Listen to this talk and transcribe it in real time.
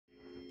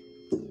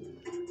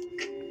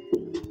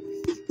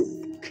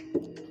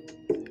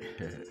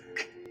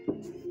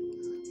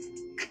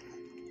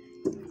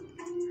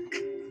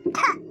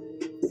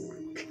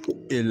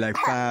It's like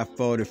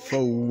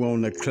 5:44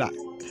 on the clock,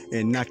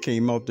 and I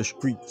came off the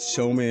streets,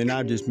 homie, and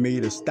I just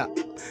made a stop.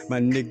 My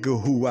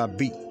nigga who I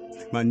be,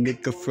 my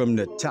nigga from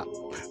the top,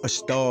 a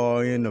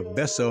star in a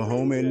vessel,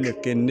 homie,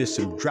 looking at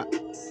some drop.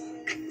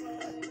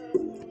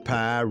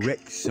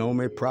 Pyrex,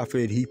 homie,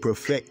 prophet, he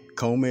perfect,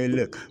 homie,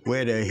 look,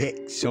 where the heck,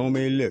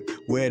 homie, look,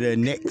 where the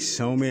next,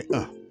 homie,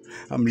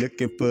 I'm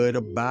looking for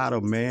the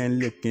bottle, man.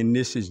 Looking,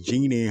 this is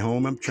Genie,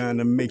 home. I'm trying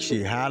to make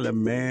shit holler,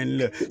 man.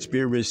 Look,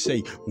 spirit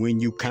say, when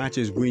you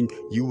conscious, when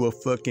you a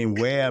fucking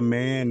wear,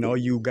 man. All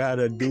you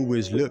gotta do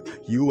is look.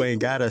 You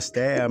ain't gotta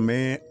stare,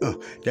 man.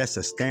 That's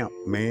a stamp,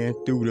 man.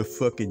 Through the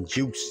fucking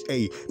juice.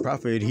 Hey,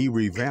 prophet, he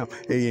revamped.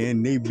 Hey,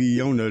 and they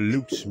be on the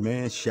loose,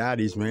 man.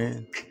 Shotties,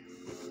 man.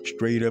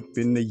 Straight up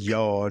in the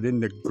yard, in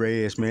the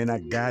grass, man. I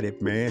got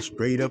it, man.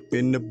 Straight up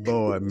in the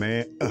board,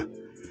 man.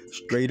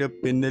 Straight up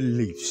in the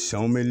leaves,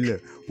 homie,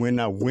 look. When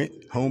I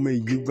went,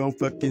 homie, you gon'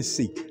 fucking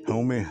see.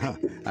 Homie,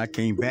 I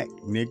came back,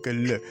 nigga,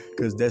 look.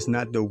 Cause that's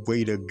not the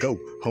way to go.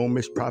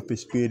 Homie's prophet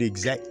spit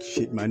exact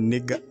shit, my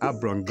nigga, I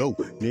brung go.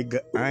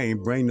 Nigga, I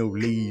ain't bring no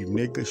leave,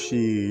 nigga,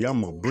 shit.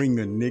 I'ma bring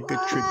a nigga,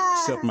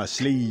 tricks up my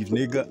sleeves,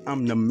 nigga.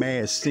 I'm the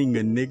mad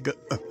singer, nigga,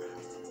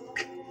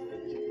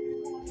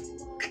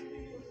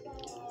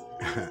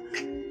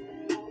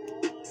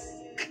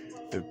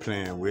 They're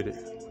playing with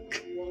it.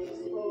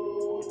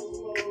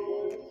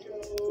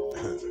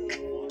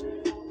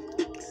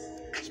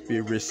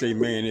 Spirit say,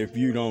 man, if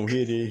you don't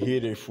hit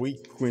it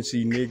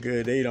frequency,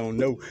 nigga, they don't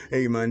know.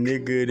 Hey, my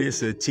nigga,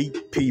 this a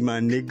TP, my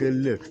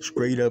nigga, look,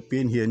 straight up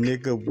in here,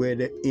 nigga, where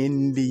the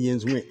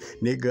Indians went.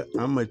 Nigga,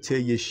 I'ma tell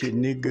you shit,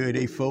 nigga,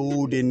 they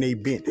fold and they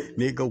bent.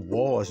 Nigga,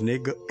 wars,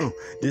 nigga,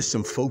 this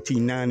some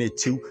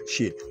 1492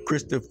 shit.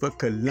 Christopher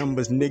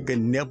Columbus, nigga,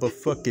 never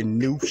fucking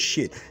knew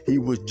shit. He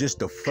was just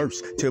the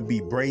first to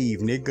be brave,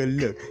 nigga,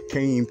 look,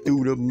 came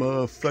through the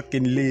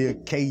motherfucking little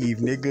cave,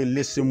 nigga,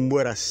 listen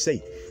what I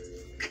say.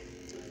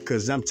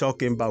 Cause I'm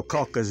talking about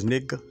caucus,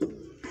 nigga.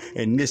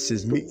 And this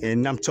is me,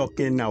 and I'm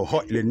talking now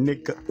Heartland,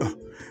 nigga.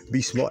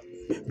 Be smart,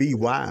 be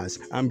wise,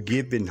 I'm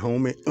giving,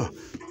 homie.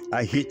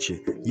 I hit you,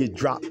 you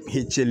drop,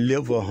 hit your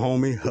liver,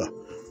 homie.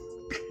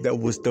 That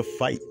was the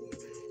fight.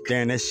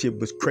 Damn, that shit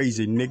was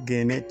crazy,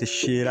 nigga, and that's the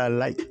shit I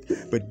like.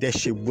 But that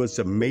shit was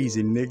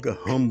amazing, nigga.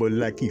 Humble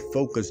like he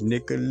focused,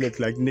 nigga. Look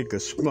like nigga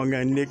sprung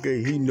out,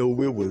 nigga. He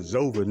know it was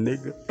over,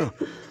 nigga.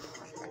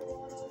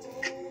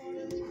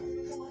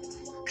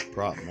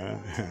 Prop, man.